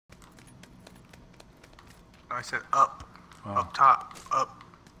No, I said up. Oh. Up top. Up.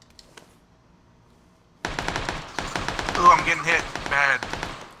 Ooh, I'm getting hit. Bad.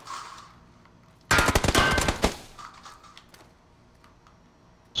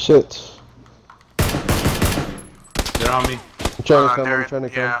 Shit. They're on me. I'm trying to come, I'm trying to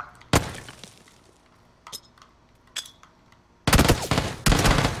come. Yeah.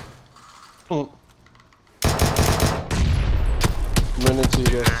 I'm running to you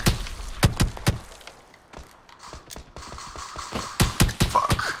guys.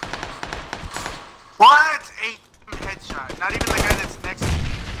 Fuck. What? 8 headshot. Not even the guy that's next to me.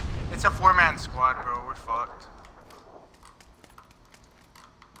 It's a 4-man squad, bro. We're fucked.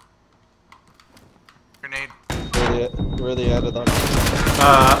 Grenade. Where are they at of them?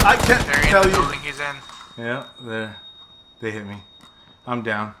 I can't They're tell in the you. building he's in. Yeah, they hit me. I'm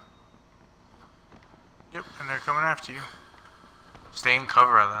down. Yep, and they're coming after you. Stay in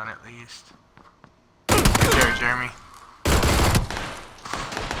cover then, at least. Right there, Jeremy.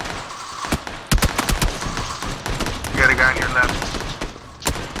 You got a guy on your left.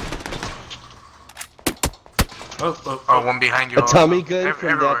 Oh, one behind you. A also. Tommy gun from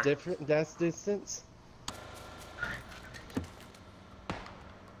everywhere. that distance?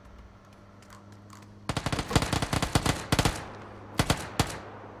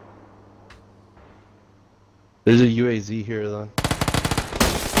 There's a UAZ here then.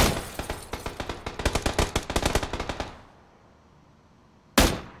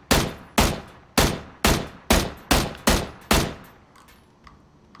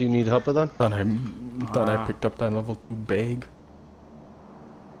 Do you need help with that? Thought I picked up that level 2 bag.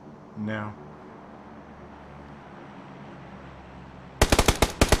 No.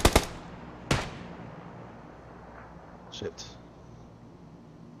 Shit.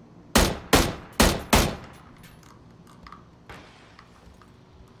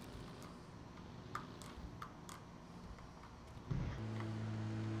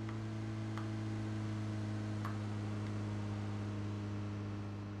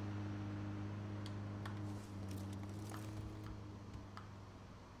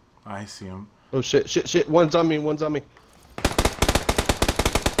 I see him. Oh shit, one's on me.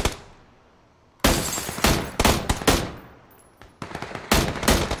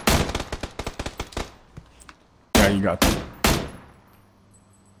 Yeah, you got them.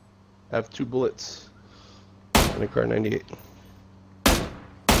 I have 2 bullets. In a car 98.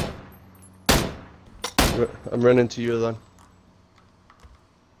 I'm running to you then.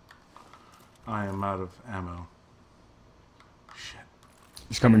 I am out of ammo. Shit.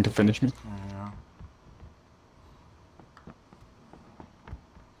 He's coming to finish me. Yeah.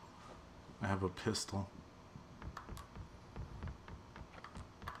 I have a pistol.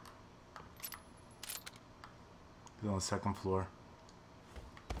 He's on the 2nd floor.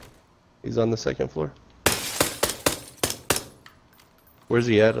 He's on the 2nd floor. Where's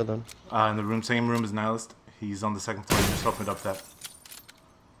he at then? In the room, same room as Nihilist. He's on the 2nd floor. He just opened up that.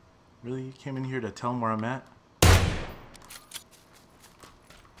 Really? You came in here to tell him where I'm at?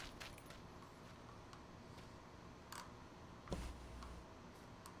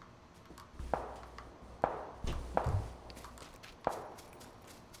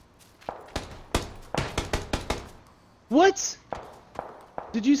 What?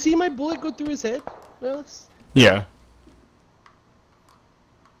 Did you see my bullet go through his head, Alex? Yeah.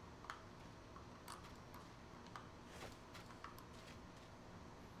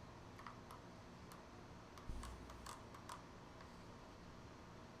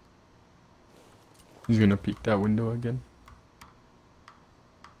 He's gonna peek that window again.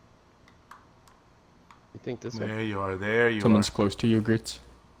 You think this one? There you are. There you Someone's are. close to you, Grits.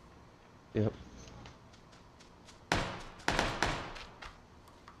 Yep.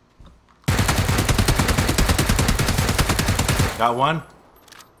 Got one.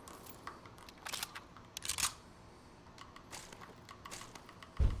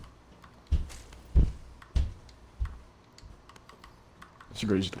 Let's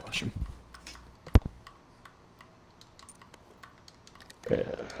go just wash him. Yeah.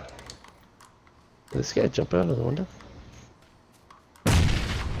 Did this guy jump out of the window?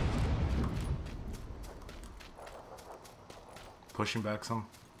 Pushing back some.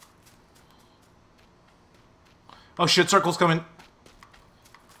 Oh shit, circle's coming.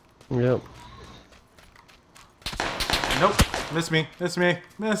 Yep. Nope. Miss me. Miss me.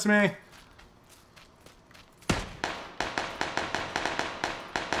 Miss me.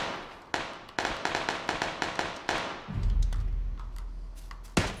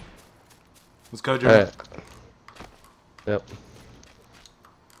 Let's go, Jeremy. Alright. Yep.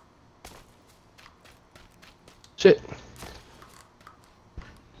 Shit.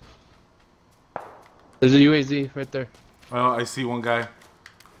 There's a UAZ right there. Oh, I see one guy.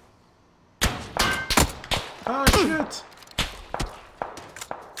 Oh shit!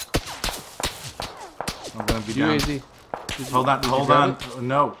 I'm gonna be down. UAZ. Hold on, hold on.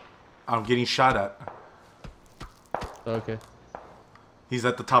 No, I'm getting shot at. Okay. He's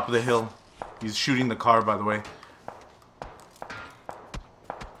at the top of the hill. He's shooting the car, by the way.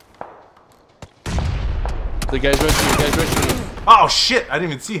 The guy's rushing me. The guy's rushing me. Oh shit! I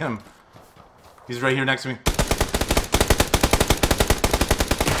didn't even see him. He's right here next to me.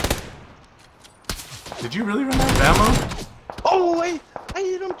 Did you really run out of ammo? Oh, I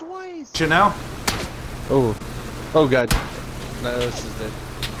hit him twice. Chanel? Oh. Oh, God. No, this is dead.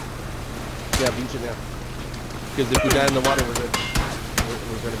 Yeah, beat you now. Because if we die in the water, we're good.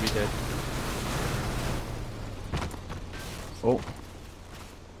 We're going to be dead. Oh.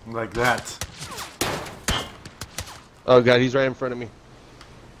 Like that. Oh, God, he's right in front of me.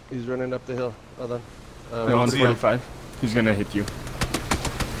 He's running up the hill. Hold on. No, see him. 145. He's gonna hit you.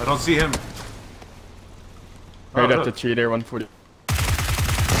 I don't see him. Right Oh, at the tree there, 140.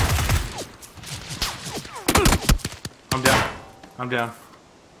 I'm down. I'm down.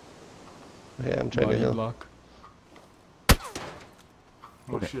 Yeah, I'm trying to Body heal. block.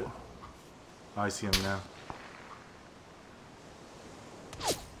 Oh Okay. shit. I see him now.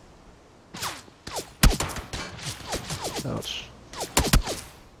 Ouch.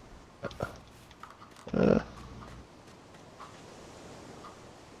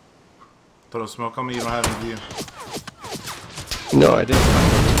 Throw smoke on me, you don't have any view. No, I didn't.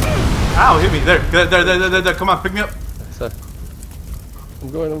 Ow, hit me. There. Come on, pick me up. So,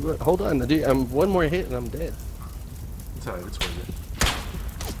 I'm going. Hold on, dude. I'm one more hit and I'm dead. It's alright, it's worth it.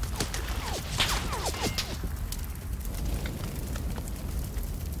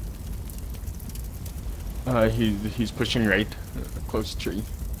 He's pushing right, close tree.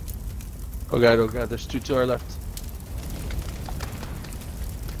 Oh god, there's two to our left.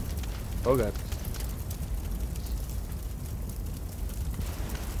 Oh god.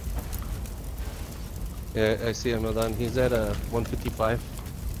 Yeah, I see him, hold on. He's at 155.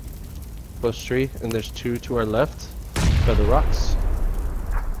 Close tree, and there's two to our left by the rocks.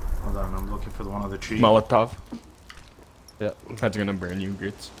 Hold on, I'm looking for the one on the tree. Molotov. Yeah. That's gonna burn you,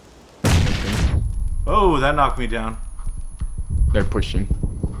 Grits. Oh, that knocked me down. They're pushing.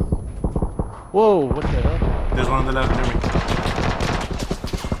 Whoa, what the hell? There's one on the left near me.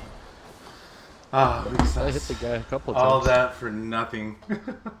 Ah, I hit the guy a couple all times. that for nothing.